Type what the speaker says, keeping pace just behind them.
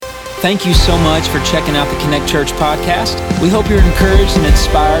Thank you so much for checking out the Connect Church podcast. We hope you're encouraged and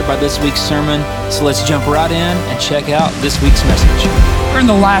inspired by this week's sermon. So let's jump right in and check out this week's message. We're in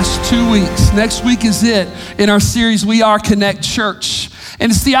the last 2 weeks. Next week is it in our series, We Are Connect Church.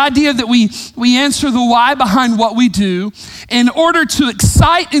 And it's the idea that we answer the why behind what we do in order to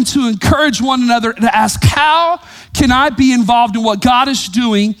excite and to encourage one another to ask, how can I be involved in what God is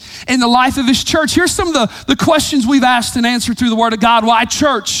doing in the life of His church? Here's some of the questions we've asked and answered through the Word of God. Why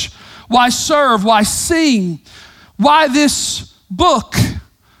church? Why serve? Why sing? Why this book?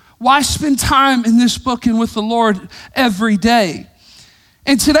 Why spend time in this book and with the Lord every day?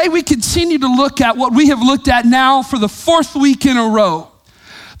 And today we continue to look at what we have looked at now for the 4th week in a row.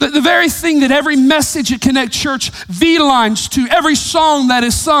 The very thing that every message at Connect Church V-lines to, every song that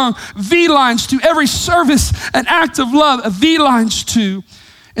is sung V-lines to, every service, an act of love V-lines to,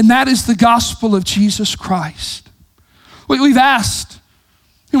 and that is the gospel of Jesus Christ. We've asked,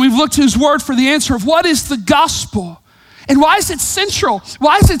 and we've looked to His Word for the answer of what is the gospel and why is it central?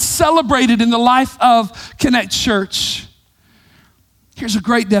 Why is it celebrated in the life of Connect Church? Here's a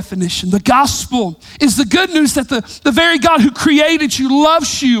great definition. The gospel is the good news that the very God who created you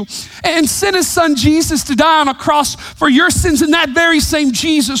loves you and sent His Son Jesus to die on a cross for your sins. And that very same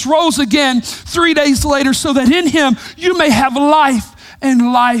Jesus rose again 3 days later so that in Him you may have life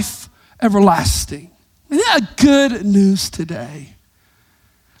and life everlasting. Isn't that good news today?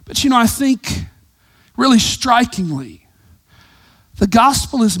 But I think really strikingly, the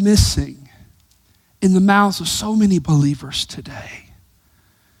gospel is missing in the mouths of so many believers today.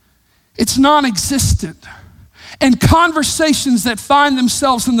 It's non-existent. And conversations that find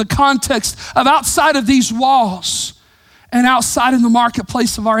themselves in the context of outside of these walls and outside in the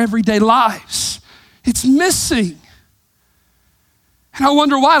marketplace of our everyday lives, it's missing. And I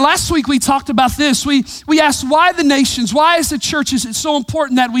wonder why. Last week we talked about this. We asked why the nations, why as a church is it so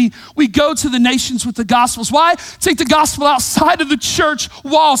important that we go to the nations with the gospels? Why take the gospel outside of the church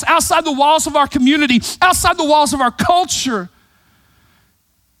walls, outside the walls of our community, outside the walls of our culture,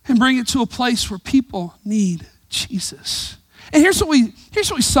 and bring it to a place where people need Jesus? And here's what we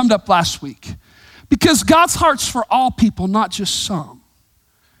summed up last week. Because God's heart's for all people, not just some.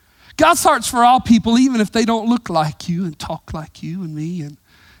 God's heart's for all people, even if they don't look like you and talk like you and me and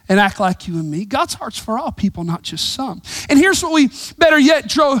act like you and me. God's heart's for all people, not just some. And here's what we better yet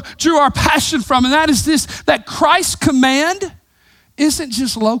drew our passion from, and that is this, that Christ's command isn't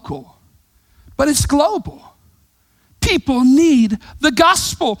just local, but it's global. People need the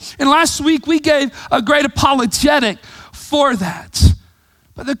gospel. And last week we gave a great apologetic for that.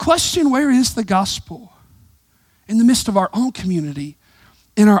 But the question, where is the gospel? In the midst of our own community,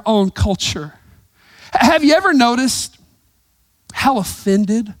 in our own culture. Have you ever noticed how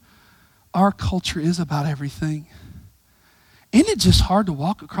offended our culture is about everything? Isn't it just hard to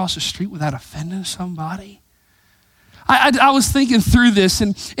walk across the street without offending somebody? I was thinking through this,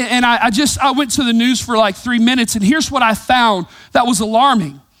 and I went to the news for like 3 minutes, and here's what I found that was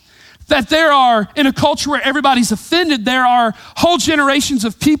alarming. That there are, in a culture where everybody's offended, there are whole generations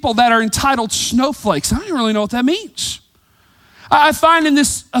of people that are entitled snowflakes. I don't even really know what that means. I find in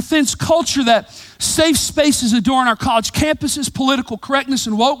this offense culture that safe spaces adorn our college campuses, political correctness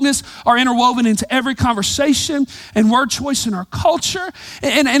and wokeness are interwoven into every conversation and word choice in our culture.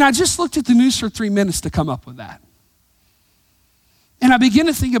 And I just looked at the news for 3 minutes to come up with that. And I began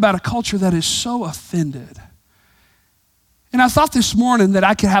to think about a culture that is so offended. And I thought this morning that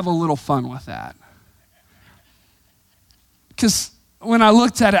I could have a little fun with that. Because when I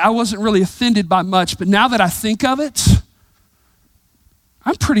looked at it, I wasn't really offended by much, but now that I think of it,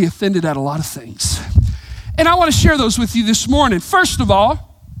 I'm pretty offended at a lot of things. And I want to share those with you this morning. First of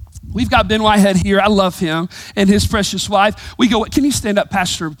all, we've got Ben Whitehead here. I love him and his precious wife. Can you stand up,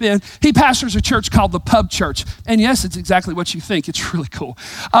 Pastor Ben? He pastors a church called the Pub Church. And yes, it's exactly what you think. It's really cool.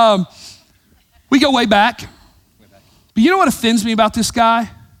 We go way back. But you know what offends me about this guy?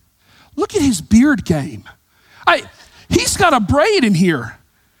 Look at his beard game. He's got a braid in here.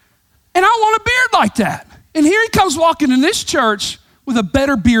 And I want a beard like that. And here he comes walking in this church with a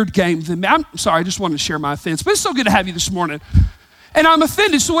better beard game than me. I'm sorry, I just wanted to share my offense, but it's so good to have you this morning. And I'm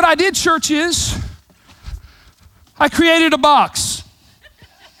offended. So what I did, church, is I created a box.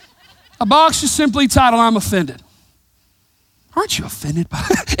 A box is simply titled, I'm offended. Aren't you offended by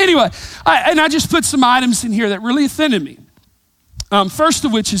it? Anyway, I just put some items in here that really offended me. First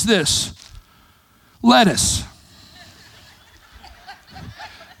of which is this, lettuce.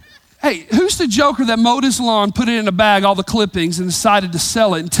 Hey, who's the joker that mowed his lawn, put it in a bag, all the clippings, and decided to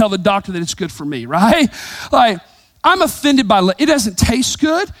sell it and tell the doctor that it's good for me, right? I'm offended by it. It doesn't taste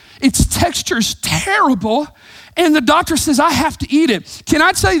good. Its texture is terrible. And the doctor says, I have to eat it. Can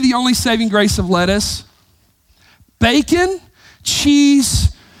I tell you the only saving grace of lettuce? Bacon,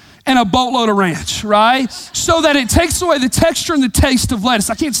 cheese, and a boatload of ranch, right? So that it takes away the texture and the taste of lettuce.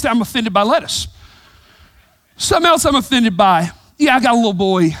 I can't say I'm offended by lettuce. Something else I'm offended by. Yeah, I got a little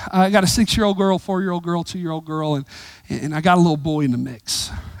boy. I got a 6-year-old girl, 4-year-old girl, 2-year-old girl, and I got a little boy in the mix.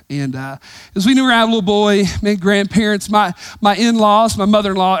 And as we knew we were having a little boy, my grandparents, my in-laws, my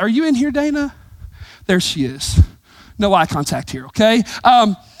mother-in-law. Are you in here, Dana? There she is. No eye contact here, okay?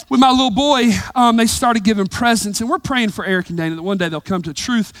 With my little boy, they started giving presents, and we're praying for Eric and Dana that one day they'll come to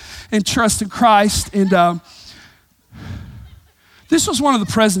truth and trust in Christ. And this was one of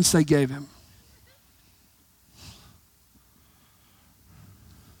the presents they gave him.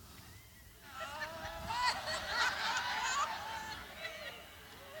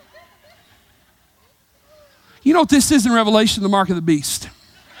 You know what this is in Revelation, the mark of the beast.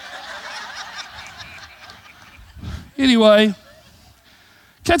 Anyway,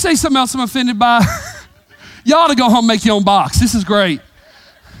 can I tell you something else I'm offended by? You ought to go home and make your own box. This is great.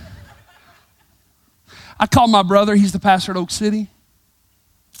 I called my brother. He's the pastor at Oak City.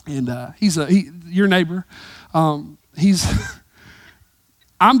 And he's your neighbor. I'm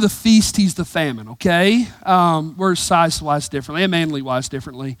the feast, he's the famine, okay? We're size-wise differently and manly-wise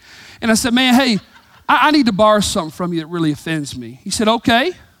differently. And I said, man, hey, I need to borrow something from you that really offends me. He said,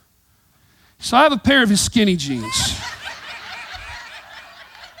 okay. So I have a pair of his skinny jeans.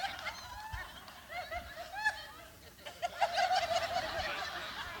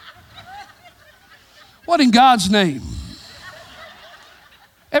 What in God's name?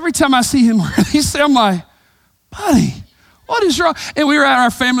 Every time I see him wear these, I'm like, buddy, what is wrong? And we were at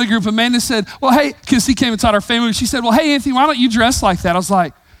our family group. Amanda said, well, hey, because he came and taught our family. She said, well, hey, Anthony, why don't you dress like that? I was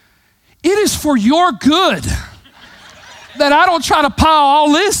like, it is for your good that I don't try to pile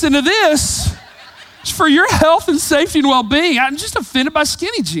all this into this. It's for your health and safety and well-being. I'm just offended by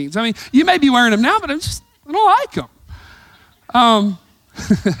skinny jeans. I mean, you may be wearing them now, but I don't like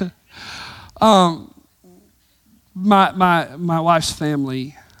them. My wife's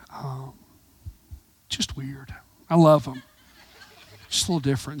family, just weird. I love them. Just a little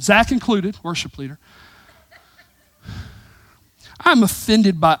different. Zach included, worship leader. I'm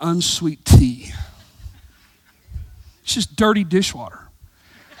offended by unsweet tea. It's just dirty dishwater.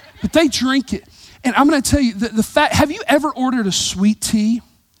 But they drink it. And I'm going to tell you, the fact, have you ever ordered a sweet tea?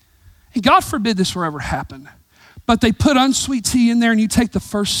 And God forbid this will ever happen. But they put unsweet tea in there and you take the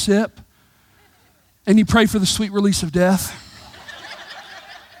first sip and you pray for the sweet release of death.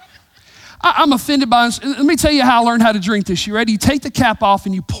 I'm offended by, let me tell you how I learned how to drink this. You ready? You take the cap off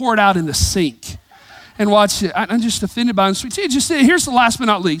and you pour it out in the sink. And watch it. I'm just offended by unsweet tea. Here's the last but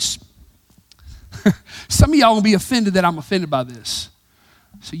not least. Some of y'all will be offended that I'm offended by this.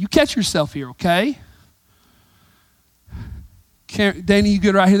 So you catch yourself here, okay? Dana, you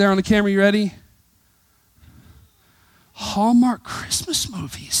good right here there on the camera? You ready? Hallmark Christmas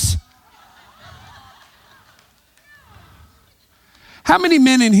movies. How many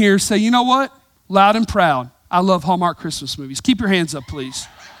men in here say, you know what? Loud and proud, I love Hallmark Christmas movies. Keep your hands up, please.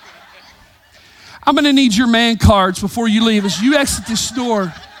 I'm going to need your man cards before you leave as you exit this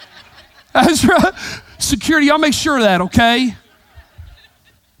door. That's right. Security, y'all make sure of that, okay?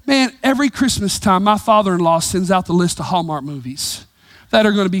 Man, every Christmas time, my father-in-law sends out the list of Hallmark movies that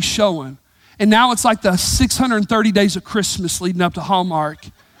are going to be showing. And now it's like the 630 days of Christmas leading up to Hallmark.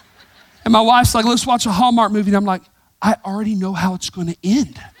 And my wife's like, let's watch a Hallmark movie. And I'm like, I already know how it's going to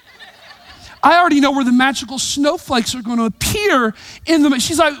end. I already know where the magical snowflakes are going to appear in the,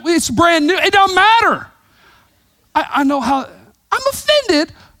 she's like, it's brand new. It don't matter. I know how, I'm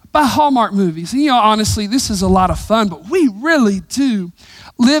offended by Hallmark movies. And honestly, this is a lot of fun, but we really do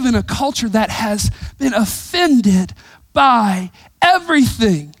live in a culture that has been offended by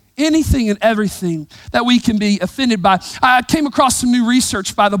everything. Anything and everything that we can be offended by. I came across some new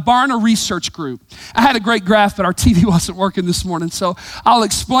research by the Barna Research Group. I had a great graph, but our TV wasn't working this morning, so I'll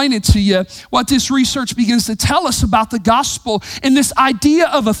explain it to you, what this research begins to tell us about the gospel and this idea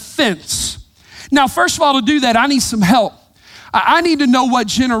of offense. Now, first of all, to do that, I need some help. I need to know what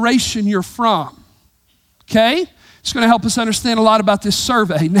generation you're from, okay? It's going to help us understand a lot about this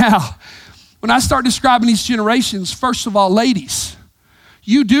survey. Now, when I start describing these generations, first of all, ladies,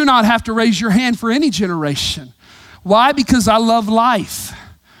 you do not have to raise your hand for any generation. Why? Because I love life.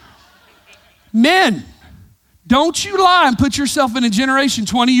 Men, don't you lie and put yourself in a generation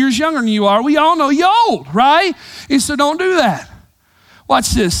 20 years younger than you are. We all know you're old, right? And so don't do that.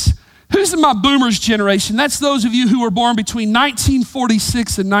 Watch this. Who's in my boomers generation? That's those of you who were born between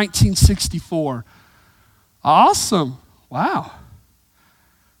 1946 and 1964. Awesome. Wow.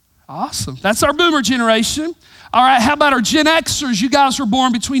 Awesome. That's our boomer generation. All right, how about our Gen Xers? You guys were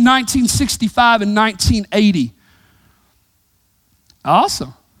born between 1965 and 1980.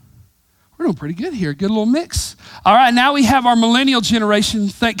 Awesome. We're doing pretty good here. Good little mix. All right, now we have our millennial generation.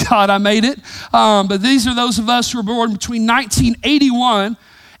 Thank God I made it. But these are those of us who were born between 1981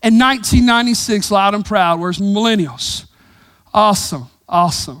 and 1996, loud and proud. Where's millennials? Awesome,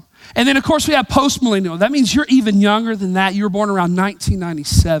 awesome. And then, of course, we have post-millennial. That means you're even younger than that. You were born around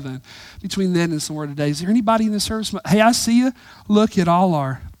 1997. Between then and somewhere today. Is there anybody in the service? Hey, I see you. Look at all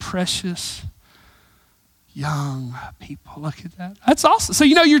our precious young people. Look at that. That's awesome. So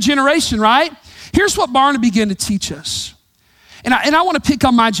you know your generation, right? Here's what Barna began to teach us. And I want to pick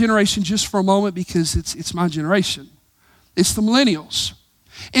on my generation just for a moment because it's my generation. It's the millennials.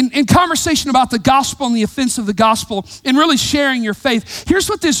 In conversation about the gospel and the offense of the gospel and really sharing your faith, here's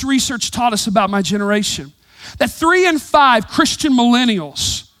what this research taught us about my generation. That 3 in 5 Christian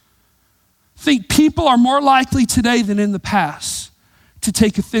millennials think people are more likely today than in the past to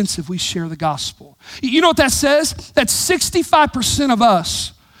take offense if we share the gospel. You know what that says? That 65% of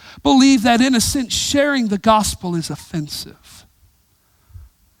us believe that in a sense sharing the gospel is offensive.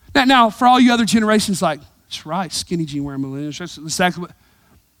 Now for all you other generations, like, that's right, skinny jean wearing millennials, that's exactly what.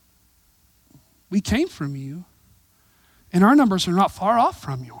 We came from you, and our numbers are not far off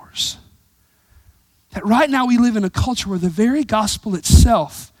from yours. That right now we live in a culture where the very gospel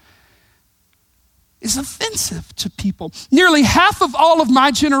itself is offensive to people. Nearly half of all of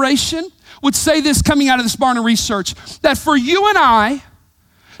my generation would say this coming out of this Barna research, that for you and I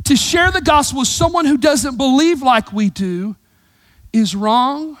to share the gospel with someone who doesn't believe like we do is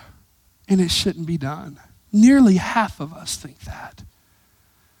wrong and it shouldn't be done. Nearly half of us think that.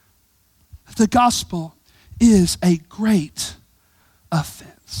 The gospel is a great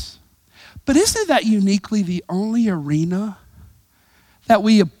offense. But isn't that uniquely the only arena that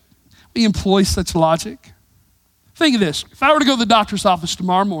we employ such logic? Think of this. If I were to go to the doctor's office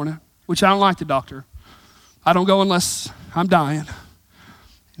tomorrow morning, which I don't like the doctor, I don't go unless I'm dying.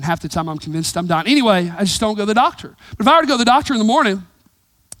 And half the time I'm convinced I'm dying. Anyway, I just don't go to the doctor. But if I were to go to the doctor in the morning,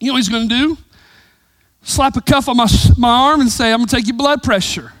 you know what he's going to do? Slap a cuff on my arm and say, I'm going to take your blood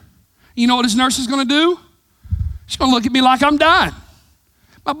pressure. You know what his nurse is going to do? She's going to look at me like I'm dying.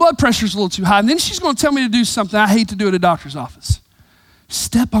 My blood pressure's a little too high. And then she's going to tell me to do something I hate to do at a doctor's office.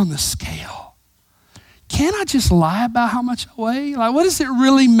 Step on the scale. Can't I just lie about how much I weigh? Like, what does it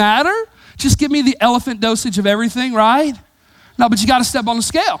really matter? Just give me the elephant dosage of everything, right? No, but you got to step on the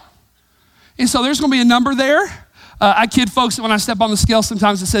scale. And so there's going to be a number there. I kid folks that when I step on the scale,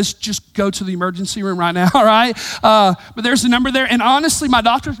 sometimes it says, just go to the emergency room right now, all right? But there's a number there. And honestly, my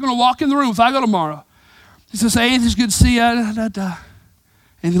doctor's going to walk in the room if I go tomorrow. He says, hey, it's good to see you.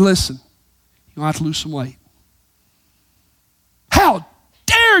 And listen, you're going to have to lose some weight. How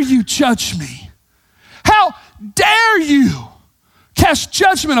dare you judge me? How dare you cast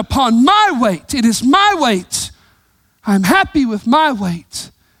judgment upon my weight? It is my weight. I'm happy with my weight.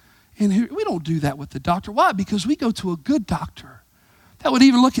 And here, we don't do that with the doctor. Why? Because we go to a good doctor that would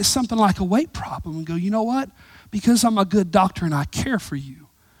even look at something like a weight problem and go, you know what? Because I'm a good doctor and I care for you,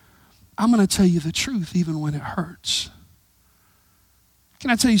 I'm going to tell you the truth even when it hurts.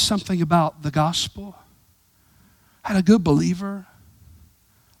 Can I tell you something about the gospel? I had a good believer,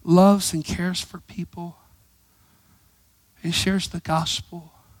 loves and cares for people, and shares the gospel.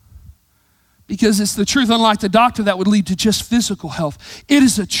 Because it's the truth, unlike the doctor, that would lead to just physical health. It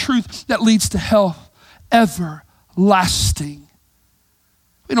is a truth that leads to health everlasting.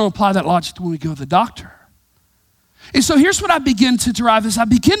 We don't apply that logic when we go to the doctor. And so here's what I begin to derive is I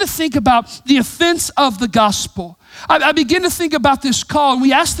begin to think about the offense of the gospel. I begin to think about this call, and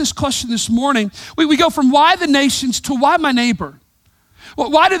we asked this question this morning. We go from why the nations to why my neighbor. Well,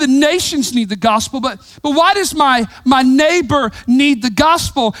 why do the nations need the gospel? But why does my neighbor need the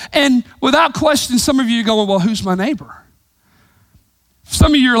gospel? And without question, some of you are going, well, who's my neighbor?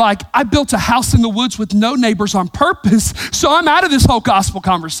 Some of you are like, I built a house in the woods with no neighbors on purpose, so I'm out of this whole gospel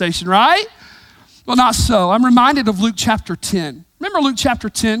conversation, right? Well, not so. I'm reminded of Luke chapter 10. Remember Luke chapter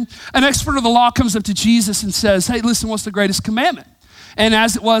 10? An expert of the law comes up to Jesus and says, hey, listen, what's the greatest commandment? And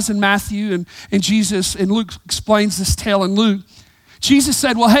as it was in Matthew and Jesus, and Luke explains this tale in Luke, Jesus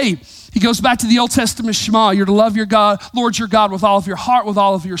said, well, hey, he goes back to the Old Testament Shema. You're to love your God, Lord your God, with all of your heart, with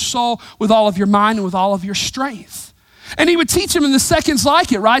all of your soul, with all of your mind, and with all of your strength. And he would teach him in the seconds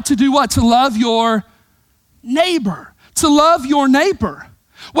like it, right? To do what? To love your neighbor. To love your neighbor.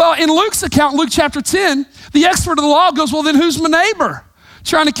 Well, in Luke's account, Luke chapter 10, the expert of the law goes, well, then who's my neighbor?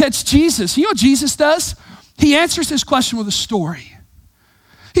 Trying to catch Jesus. You know what Jesus does? He answers his question with a story.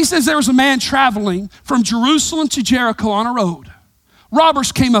 He says there was a man traveling from Jerusalem to Jericho on a road.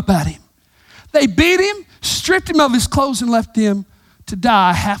 robbers came up at him. They beat him, stripped him of his clothes, and left him to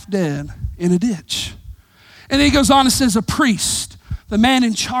die half dead in a ditch. And then he goes on and says, a priest, the man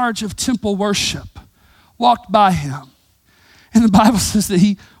in charge of temple worship, walked by him. And the Bible says that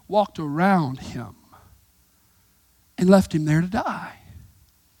he walked around him and left him there to die.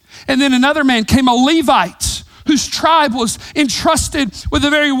 And then another man came, a Levite, whose tribe was entrusted with the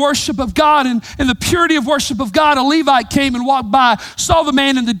very worship of God and the purity of worship of God. A Levite came and walked by, saw the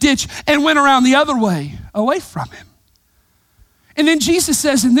man in the ditch, and went around the other way, away from him. And then Jesus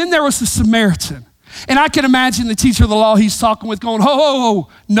says, and then there was a Samaritan. And I can imagine the teacher of the law he's talking with going, ho, ho, ho,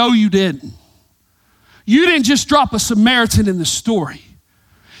 no, you didn't. You didn't just drop a Samaritan in the story.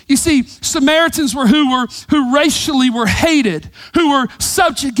 You see, Samaritans were who racially were hated, who were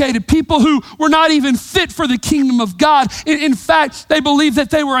subjugated, people who were not even fit for the kingdom of God. In fact, they believed that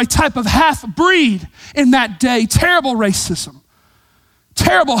they were a type of half-breed in that day. Terrible racism,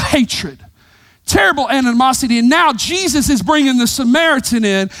 terrible hatred, terrible animosity. And now Jesus is bringing the Samaritan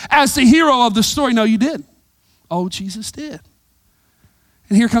in as the hero of the story. No, you didn't. Oh, Jesus did.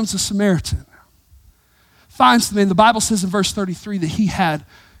 And here comes the Samaritan. Finds the man. The Bible says in verse 33 that he had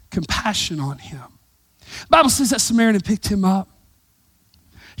compassion on him. The Bible says that Samaritan picked him up.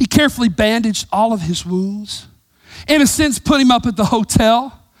 He carefully bandaged all of his wounds. In a sense, put him up at the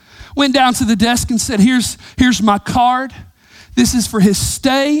hotel. Went down to the desk and said, here's my card. This is for his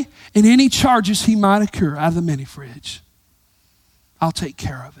stay and any charges he might incur out of the mini fridge. I'll take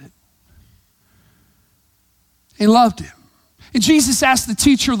care of it. He loved him. And Jesus asked the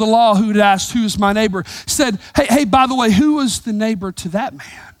teacher of the law who had asked, who is my neighbor, said, hey, by the way, who was the neighbor to that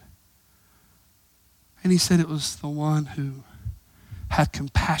man? And he said it was the one who had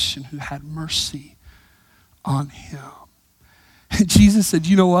compassion, who had mercy on him. And Jesus said,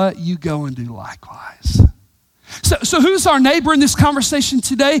 you know what? You go and do likewise. So who's our neighbor in this conversation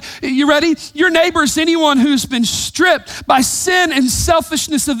today? You ready? Your neighbor is anyone who's been stripped by sin and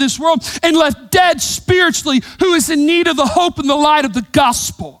selfishness of this world and left dead spiritually, who is in need of the hope and the light of the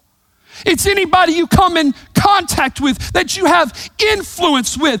gospel. It's anybody you come in contact with, that you have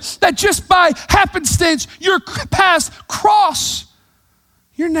influence with, that just by happenstance your paths cross.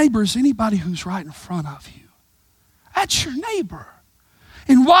 Your neighbor is anybody who's right in front of you. That's your neighbor.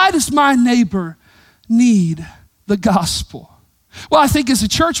 And why does my neighbor need the gospel? Well, I think as a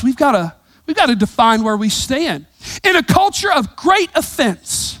church, we've got to define where we stand. In a culture of great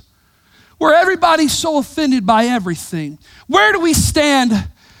offense, where everybody's so offended by everything, where do we stand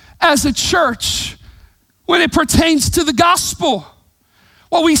as a church when it pertains to the gospel?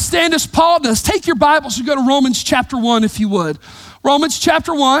 Well, we stand as Paul does. Take your Bibles and go to Romans chapter 1, if you would. Romans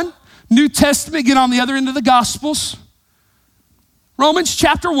chapter 1, New Testament, get on the other end of the Gospels. Romans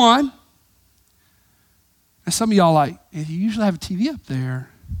chapter 1. Now, some of y'all like, if you usually have a TV up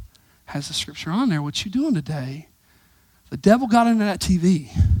there, has the scripture on there, what you doing today? The devil got into that TV.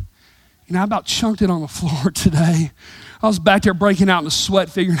 You know, I about chunked it on the floor today. I was back there breaking out in the sweat,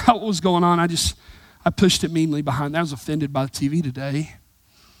 figuring out what was going on. I pushed it meanly behind. I was offended by the TV today,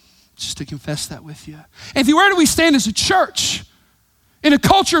 just to confess that with you. And where do we stand as a church? In a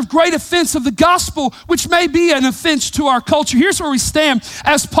culture of great offense of the gospel, which may be an offense to our culture. Here's where we stand,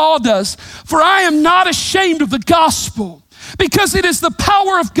 as Paul does. For I am not ashamed of the gospel, because it is the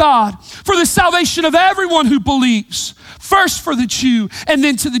power of God for the salvation of everyone who believes, first for the Jew and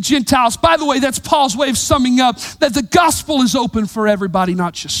then to the Gentiles. By the way, that's Paul's way of summing up that the gospel is open for everybody,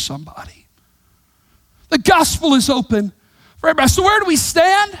 not just somebody. The gospel is open for everybody. So where do we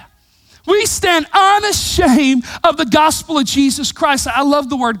stand? We stand unashamed of the gospel of Jesus Christ. I love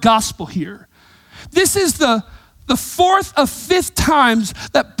the word gospel here. This is the fourth or fifth times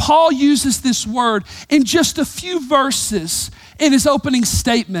that Paul uses this word in just a few verses in his opening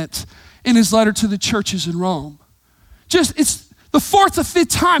statement in his letter to the churches in Rome. It's the fourth or fifth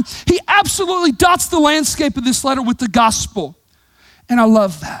time. He absolutely dots the landscape of this letter with the gospel. And I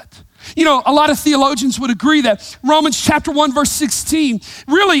love that. You know, a lot of theologians would agree that Romans chapter 1, verse 16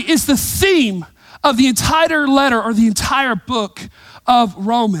 really is the theme of the entire letter or the entire book of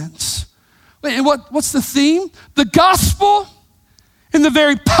Romans. And what's the theme? The gospel and the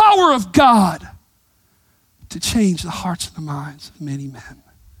very power of God to change the hearts and the minds of many men.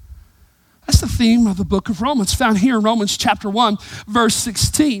 That's the theme of the book of Romans, found here in Romans chapter 1, verse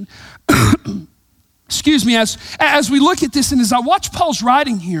 16. Excuse me, as we look at this and as I watch Paul's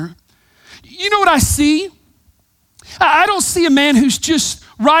writing here, you know what I see? I don't see a man who's just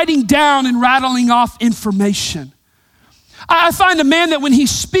writing down and rattling off information. I find a man that when he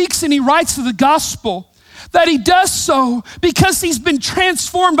speaks and he writes the gospel, that he does so because he's been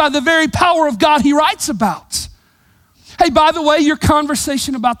transformed by the very power of God he writes about. Hey, by the way, your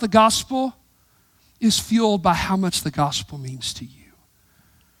conversation about the gospel is fueled by how much the gospel means to you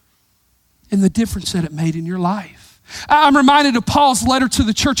and the difference that it made in your life. I'm reminded of Paul's letter to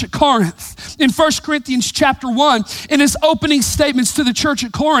the church at Corinth. In 1 Corinthians chapter 1, in his opening statements to the church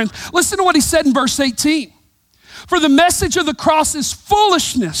at Corinth, listen to what he said in verse 18. For the message of the cross is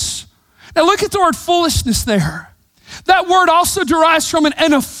foolishness. Now look at the word foolishness there. That word also derives from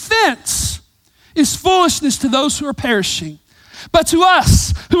an offense is foolishness to those who are perishing. But to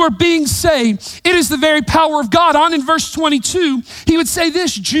us who are being saved, it is the very power of God. On in verse 22, he would say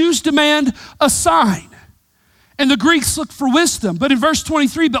this, Jews demand a sign, and the Greeks look for wisdom. But in verse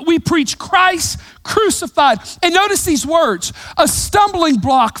 23, but we preach Christ crucified. And notice these words, a stumbling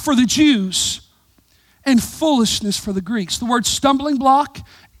block for the Jews and foolishness for the Greeks. The word stumbling block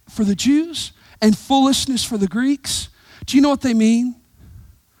for the Jews and foolishness for the Greeks, do you know what they mean?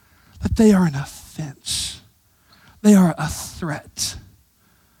 That they are an offense. They are a threat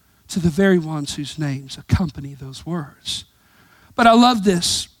to the very ones whose names accompany those words. But I love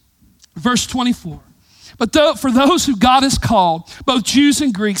this. Verse 24. But for those who God has called, both Jews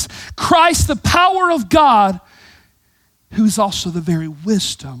and Greeks, Christ, the power of God, who is also the very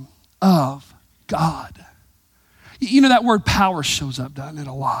wisdom of God. You know that word power shows up, doesn't it,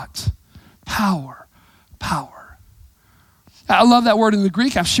 a lot? Power, power. I love that word in the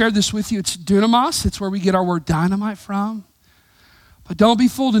Greek. I've shared this with you. It's dunamos. It's where we get our word dynamite from. But don't be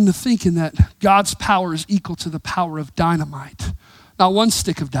fooled into thinking that God's power is equal to the power of dynamite. Not one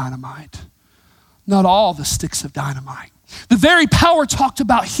stick of dynamite. Not all the sticks of dynamite. The very power talked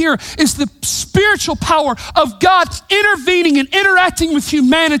about here is the spiritual power of God intervening and interacting with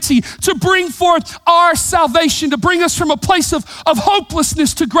humanity to bring forth our salvation, to bring us from a place of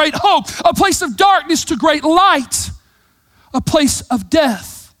hopelessness to great hope, a place of darkness to great light, a place of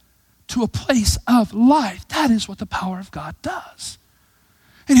death to a place of life. That is what the power of God does.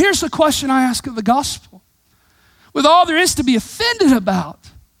 And here's the question I ask of the gospel. With all there is to be offended about,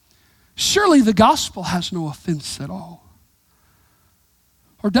 surely the gospel has no offense at all.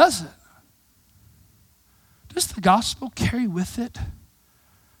 Or does it? Does the gospel carry with it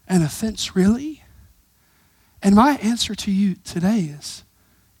an offense really? And my answer to you today is,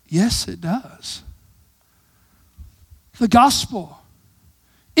 yes, it does. The gospel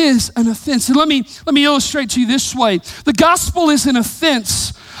is an offense. And let me illustrate to you this way. The gospel is an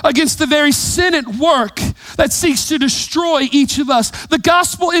offense against the very sin at work that seeks to destroy each of us. The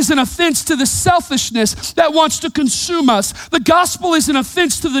gospel is an offense to the selfishness that wants to consume us. The gospel is an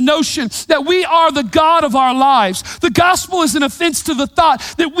offense to the notion that we are the God of our lives. The gospel is an offense to the thought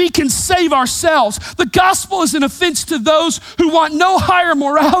that we can save ourselves. The gospel is an offense to those who want no higher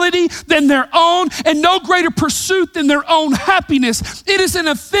morality than their own and no greater pursuit than their own happiness. It is an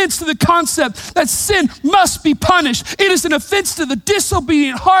offense to the concept that sin must be punished. It is an offense to the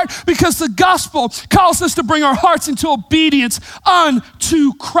disobedient heart because the gospel calls us to bring our hearts into obedience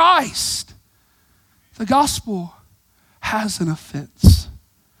unto Christ. The gospel has an offense.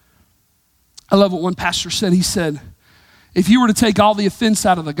 I love what one pastor said. He said, if you were to take all the offense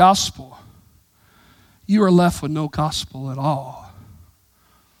out of the gospel, you are left with no gospel at all.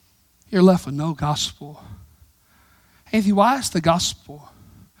 You're left with no gospel. Anthony, why is the gospel?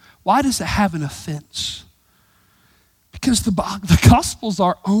 Why does it have an offense? Because the gospel's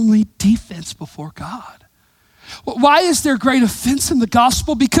our only defense before God. Why is there great offense in the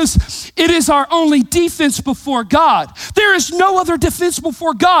gospel? Because it is our only defense before God. There is no other defense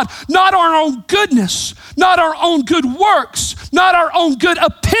before God. Not our own goodness, not our own good works, not our own good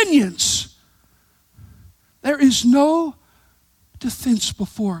opinions. There is no defense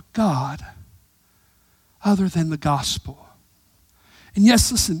before God other than the gospel. And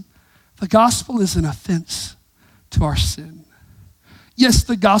yes, listen, the gospel is an offense to our sin. Yes,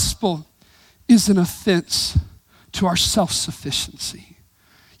 the gospel is an offense to our self-sufficiency.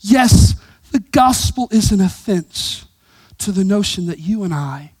 Yes, the gospel is an offense to the notion that you and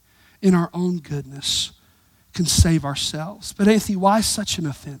I, in our own goodness, can save ourselves. But Anthony, why such an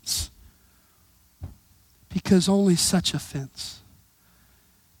offense? Because only such offense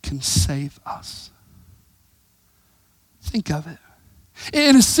can save us. Think of it.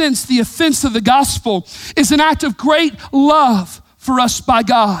 In a sense, the offense of the gospel is an act of great love for us by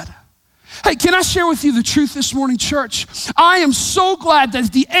God. Hey, can I share with you the truth this morning, church? I am so glad that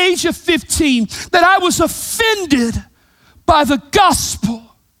at the age of 15 that I was offended by the gospel.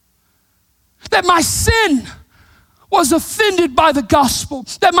 That my sin was offended by the gospel.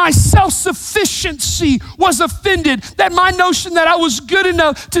 That my self-sufficiency was offended. That my notion that I was good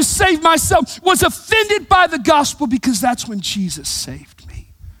enough to save myself was offended by the gospel, because that's when Jesus saved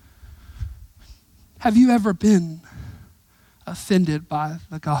me. Have you ever been offended by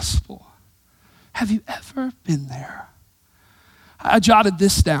the gospel. Have you ever been there? I jotted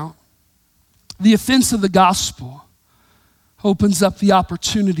this down. The offense of the gospel opens up the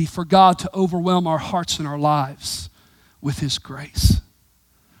opportunity for God to overwhelm our hearts and our lives with his grace.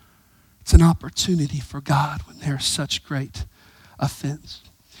 It's an opportunity for God when there's such great offense.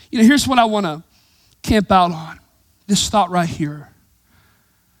 Here's what I want to camp out on. This thought right here.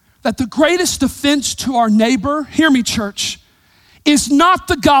 That the greatest offense to our neighbor, hear me, church, is not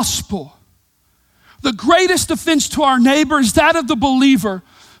the gospel. The greatest offense to our neighbor is that of the believer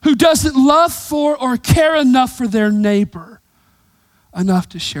who doesn't love for or care enough for their neighbor enough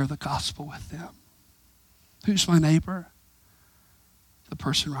to share the gospel with them. Who's my neighbor? The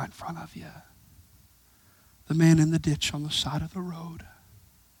person right in front of you. The man in the ditch on the side of the road.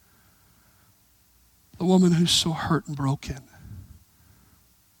 The woman who's so hurt and broken.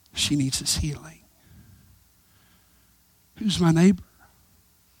 She needs his healing. Who's my neighbor?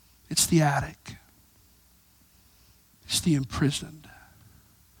 It's the addict. It's the imprisoned.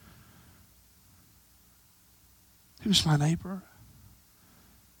 Who's my neighbor?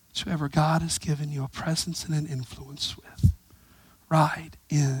 It's whoever God has given you a presence and an influence with, right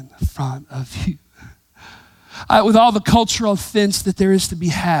in front of you. With all the cultural offense that there is to be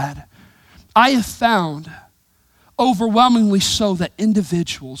had, I have found overwhelmingly so that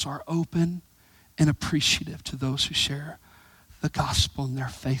individuals are open and appreciative to those who share the gospel and their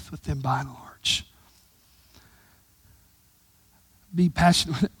faith with them by and large. Be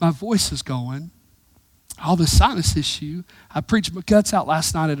passionate. My voice is going. All the sinus issue. I preached my guts out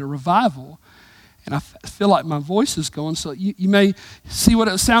last night at a revival, and I feel like my voice is going. So you may see what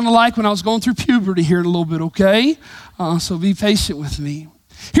it sounded like when I was going through puberty here in a little bit, okay? So be patient with me.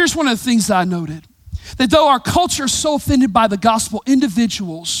 Here's one of the things that I noted. That though our culture is so offended by the gospel,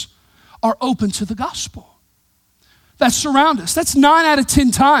 individuals are open to the gospel that surround us. That's 9 out of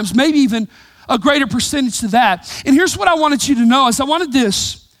 10 times, maybe even a greater percentage to that. And here's what I wanted you to know is I wanted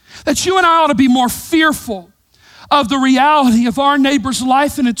this, that you and I ought to be more fearful of the reality of our neighbor's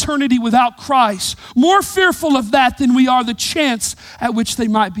life and eternity without Christ, more fearful of that than we are the chance at which they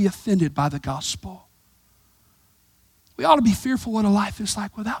might be offended by the gospel. We ought to be fearful what a life is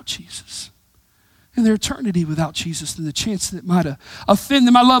like without Jesus and their eternity without Jesus and the chance that it might offend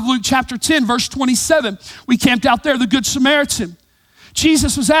them. I love Luke chapter 10, verse 27. We camped out there, the Good Samaritan.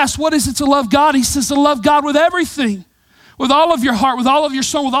 Jesus was asked, what is it to love God? He says to love God with everything, with all of your heart, with all of your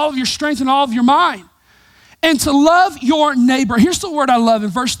soul, with all of your strength and all of your mind. And to love your neighbor. Here's the word I love in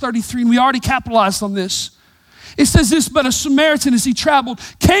verse 33, and we already capitalized on this. It says this, but a Samaritan as he traveled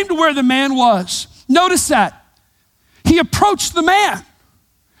came to where the man was. Notice that. He approached the man.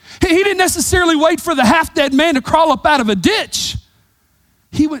 He didn't necessarily wait for the half-dead man to crawl up out of a ditch.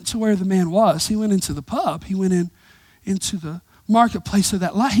 He went to where the man was. He went into the pub. He went into the marketplace of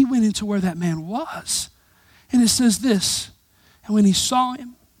that life. He went into where that man was. And it says this, and when he saw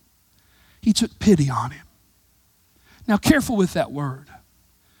him, he took pity on him. Now, careful with that word.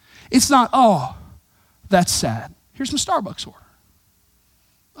 It's not, oh, that's sad. Here's my Starbucks order.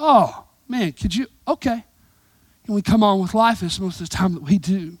 Oh, man, could you, okay. And we come on with life as most of the time that we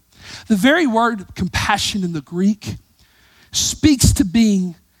do. The very word compassion in the Greek speaks to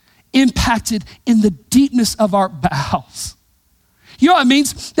being impacted in the deepness of our bowels. You know what it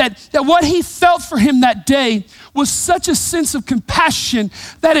means? That what he felt for him that day was such a sense of compassion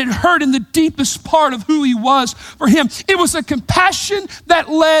that it hurt in the deepest part of who he was for him. It was a compassion that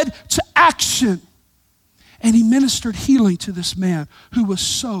led to action. And he ministered healing to this man who was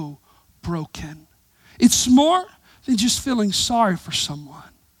so broken. It's more than just feeling sorry for someone.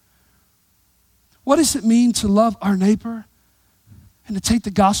 What does it mean to love our neighbor and to take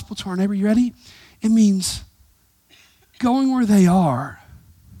the gospel to our neighbor? You ready? It means going where they are,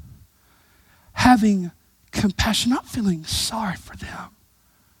 having compassion, not feeling sorry for them,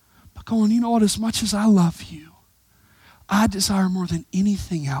 but going, you know what, as much as I love you, I desire more than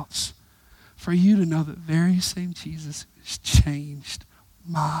anything else for you to know that very same Jesus has changed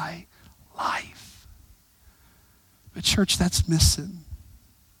my life. But church, that's missing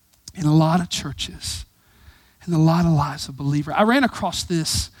in a lot of churches and a lot of lives of believers. I ran across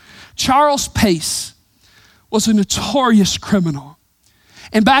this. Charles Pace was a notorious criminal.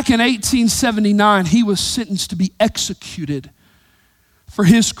 And back in 1879, he was sentenced to be executed for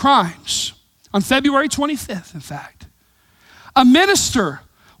his crimes. On February 25th, in fact. A minister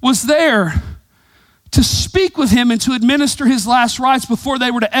was there to speak with him and to administer his last rites before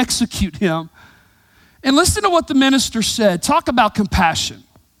they were to execute him. And listen to what the minister said. Talk about compassion.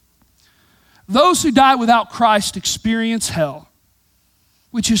 Those who die without Christ experience hell,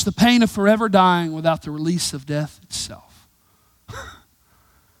 which is the pain of forever dying without the release of death itself.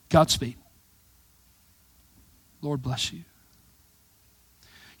 Godspeed. Lord bless you.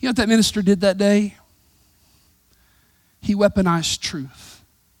 You know what that minister did that day? He weaponized truth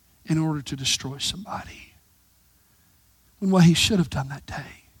in order to destroy somebody. When what he should have done that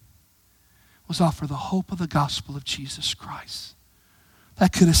day was offer the hope of the gospel of Jesus Christ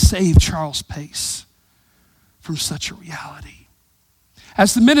that could have saved Charles Pace from such a reality.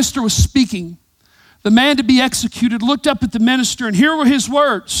 As the minister was speaking, the man to be executed looked up at the minister, and here were his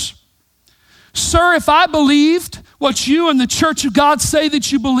words. Sir, if I believed what you and the Church of God say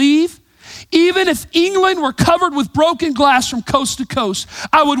that you believe, even if England were covered with broken glass from coast to coast,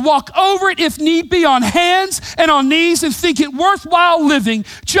 I would walk over it if need be on hands and on knees and think it worthwhile living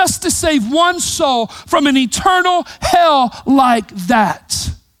just to save one soul from an eternal hell like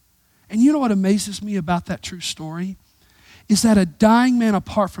that. And you know what amazes me about that true story? Is that a dying man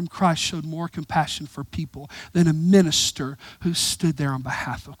apart from Christ showed more compassion for people than a minister who stood there on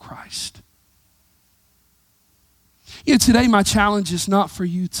behalf of Christ. You know, today my challenge is not for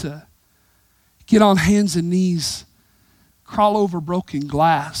you to get on hands and knees, crawl over broken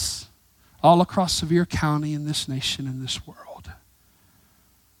glass all across Sevier County in this nation and this world.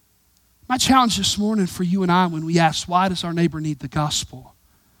 My challenge this morning for you and I when we ask, why does our neighbor need the gospel?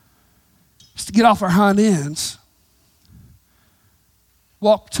 Is to get off our hind ends,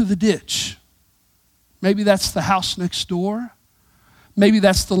 walk to the ditch. Maybe that's the house next door. Maybe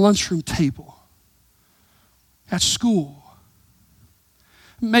that's the lunchroom table at school.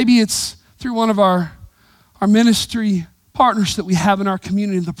 Maybe it's through one of our ministry partners that we have in our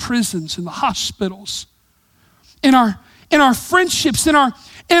community, in the prisons, in the hospitals, in our friendships, in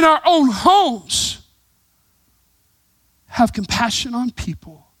our own homes. Have compassion on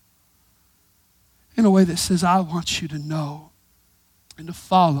people in a way that says, I want you to know and to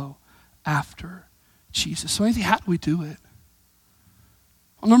follow after Jesus. So Anthony, how do we do it?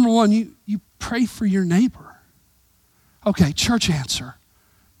 Well, number one, you pray for your neighbor. Okay, church answer.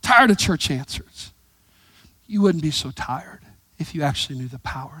 Tired of church answers. You wouldn't be so tired if you actually knew the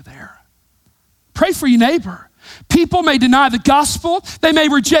power there. Pray for your neighbor. People may deny the gospel. They may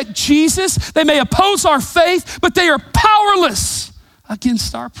reject Jesus. They may oppose our faith, but they are powerless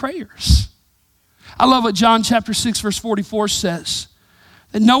against our prayers. I love what John chapter 6, verse 44 says,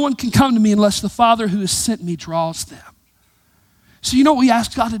 that no one can come to me unless the Father who has sent me draws them. So you know what we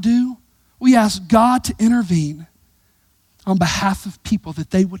ask God to do? We ask God to intervene on behalf of people that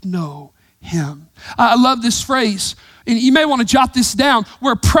they would know him. I love this phrase, and you may want to jot this down.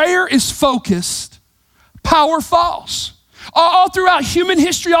 Where prayer is focused, power falls. All throughout human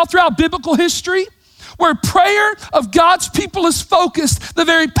history, all throughout biblical history, where prayer of God's people is focused, the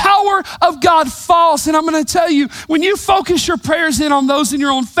very power of God falls. And I'm going to tell you, when you focus your prayers in on those in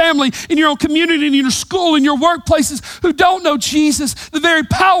your own family, in your own community, in your school, in your workplaces who don't know Jesus, the very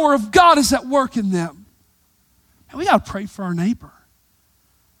power of God is at work in them. And we got to pray for our neighbor.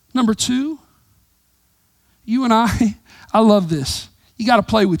 Number two, you and I love this. You got to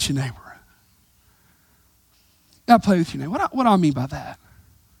play with your neighbor. You got to play with your neighbor. What do I mean by that?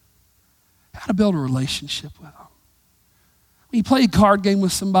 You got to build a relationship with them. When you play a card game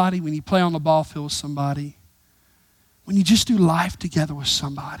with somebody, when you play on the ball field with somebody, when you just do life together with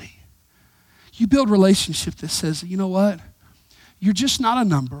somebody, you build a relationship that says, you know what? You're just not a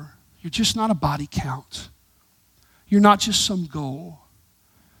number. You're just not a body count. You're not just some goal,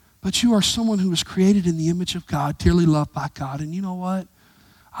 but you are someone who was created in the image of God, dearly loved by God. And you know what?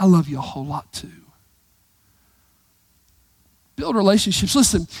 I love you a whole lot too. Build relationships.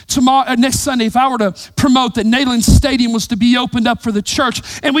 Listen, next Sunday, if I were to promote that Neyland Stadium was to be opened up for the church,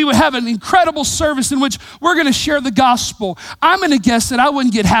 and we would have an incredible service in which we're going to share the gospel, I'm going to guess that I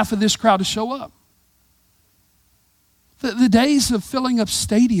wouldn't get half of this crowd to show up. The days of filling up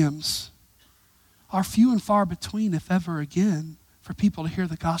stadiums are few and far between, if ever again, for people to hear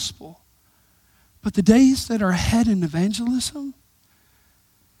the gospel. But the days that are ahead in evangelism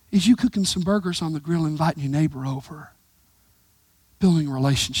is you cooking some burgers on the grill, inviting your neighbor over, building a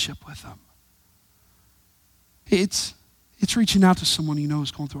relationship with them. It's reaching out to someone you know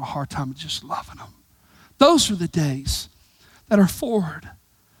is going through a hard time and just loving them. Those are the days that are forward.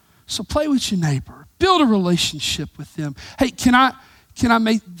 So play with your neighbor. Build a relationship with them. Hey, can I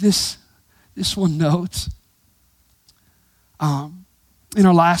make this one note? And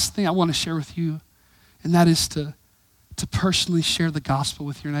our last thing I want to share with you, and that is to personally share the gospel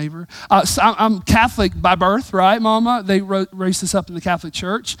with your neighbor. So I'm Catholic by birth, right, Mama? They raised us up in the Catholic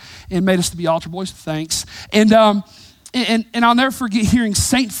Church and made us to be altar boys. Thanks. And I'll never forget hearing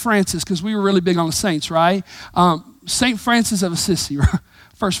St. Francis, because we were really big on the saints, right? St. Francis of Assisi,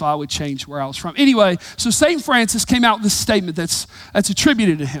 First of all, I would change where I was from. Anyway, so St. Francis came out with this statement that's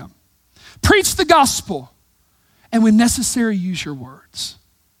attributed to him. Preach the gospel, and when necessary, use your words.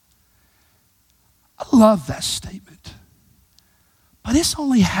 I love that statement, but it's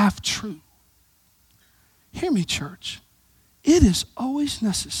only half true. Hear me, church. It is always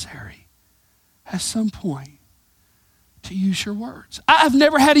necessary at some point to use your words. I've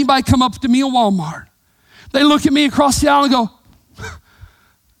never had anybody come up to me in Walmart. They look at me across the aisle and go,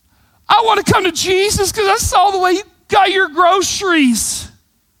 I want to come to Jesus because I saw the way you got your groceries.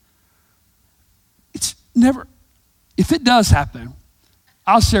 It's never, if it does happen,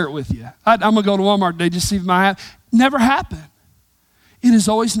 I'll share it with you. I'm going to go to Walmart today just see if my never happened. It is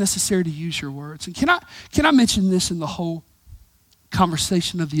always necessary to use your words. And can I mention this in the whole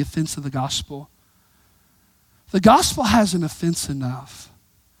conversation of the offense of the gospel? The gospel has an offense enough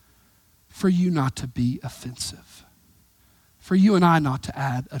for you not to be offensive. For you and I not to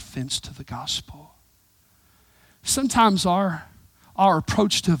add offense to the gospel. Sometimes our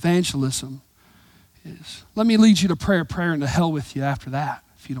approach to evangelism is, let me lead you to prayer and to hell with you after that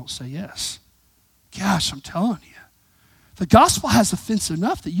if you don't say yes. Gosh, I'm telling you. The gospel has offense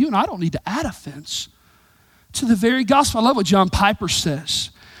enough that you and I don't need to add offense to the very gospel. I love what John Piper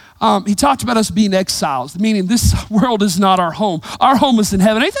says. He talked about us being exiles, meaning this world is not our home. Our home is in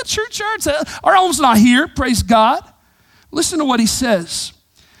heaven. Ain't that true, church? Our home's not here, praise God. Listen to what he says.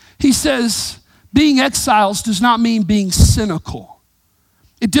 He says, being exiles does not mean being cynical.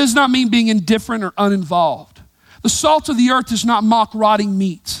 It does not mean being indifferent or uninvolved. The salt of the earth does not mock rotting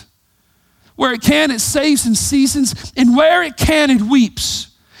meat. Where it can, it saves and seasons, and where it can, it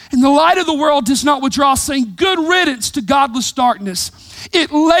weeps. And the light of the world does not withdraw, saying, good riddance to godless darkness.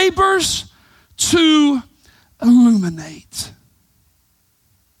 It labors to illuminate.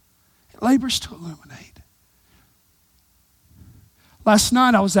 It labors to illuminate. Last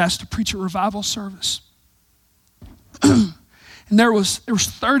night, I was asked to preach a revival service. And there was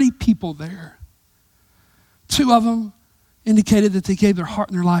 30 people there. 2 of them indicated that they gave their heart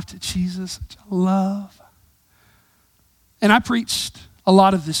and their life to Jesus, which I love. And I preached a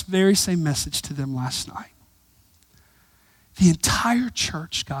lot of this very same message to them last night. The entire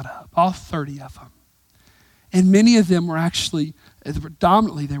church got up, all 30 of them. And many of them were actually,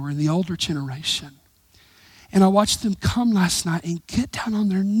 predominantly, they were in the older generation. And I watched them come last night and get down on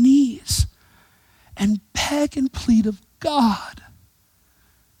their knees and beg and plead of God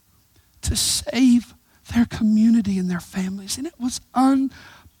to save their community and their families. And it was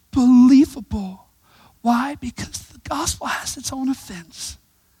unbelievable. Why? Because the gospel has its own offense.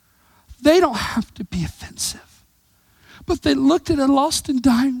 They don't have to be offensive. But they looked at a lost and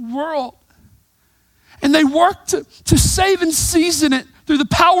dying world. And they worked to save and season it through the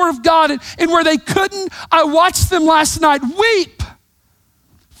power of God. And where they couldn't, I watched them last night weep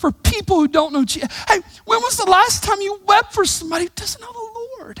for people who don't know Jesus. Hey, when was the last time you wept for somebody who doesn't know the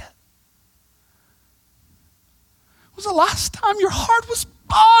Lord? When was the last time your heart was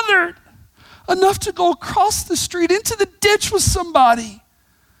bothered enough to go across the street into the ditch with somebody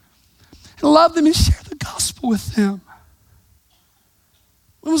and love them and share the gospel with them?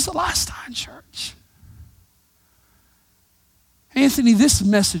 When was the last time, church? Anthony, this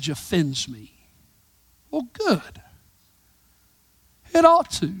message offends me. Well, good. It ought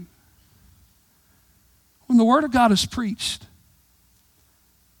to. When the word of God is preached,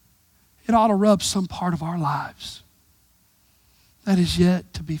 it ought to rub some part of our lives that is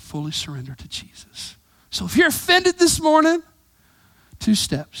yet to be fully surrendered to Jesus. So if you're offended this morning, 2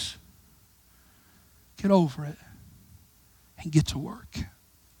 steps. Get over it and get to work.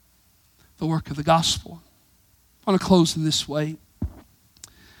 The work of the gospel. I want to close in this way.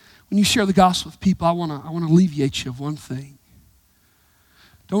 When you share the gospel with people, I want to alleviate you of one thing.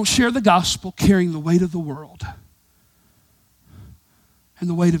 Don't share the gospel carrying the weight of the world and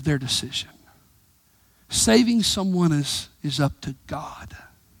the weight of their decision. Saving someone is up to God.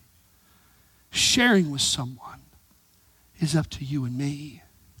 Sharing with someone is up to you and me.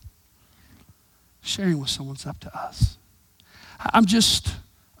 Sharing with someone's up to us. I'm just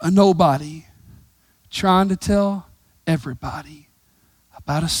a nobody trying to tell everybody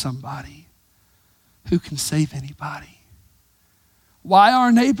about a somebody who can save anybody. Why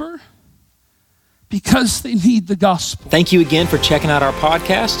our neighbor? Because they need the gospel. Thank you again for checking out our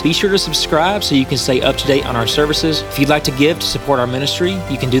podcast. Be sure to subscribe so you can stay up to date on our services. If you'd like to give to support our ministry,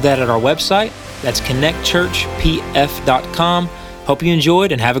 you can do that at our website. That's connectchurchpf.com. Hope you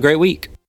enjoyed and have a great week.